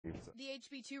The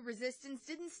HB2 resistance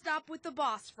didn't stop with the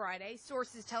boss Friday.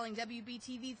 Sources telling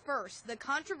WBTV First the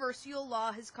controversial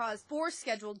law has caused 4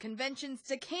 scheduled conventions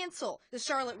to cancel. The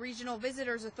Charlotte Regional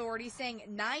Visitors Authority saying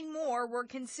 9 more were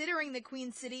considering the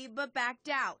Queen City but backed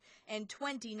out, and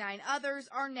 29 others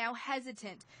are now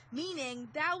hesitant, meaning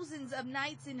thousands of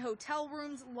nights in hotel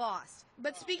rooms lost.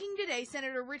 But speaking today,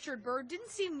 Senator Richard Burr didn't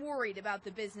seem worried about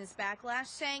the business backlash,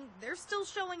 saying they're still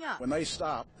showing up. When they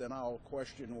stop, then I'll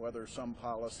question whether some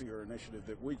policy or initiative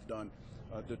that we've done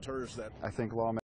deters that. I think lawmakers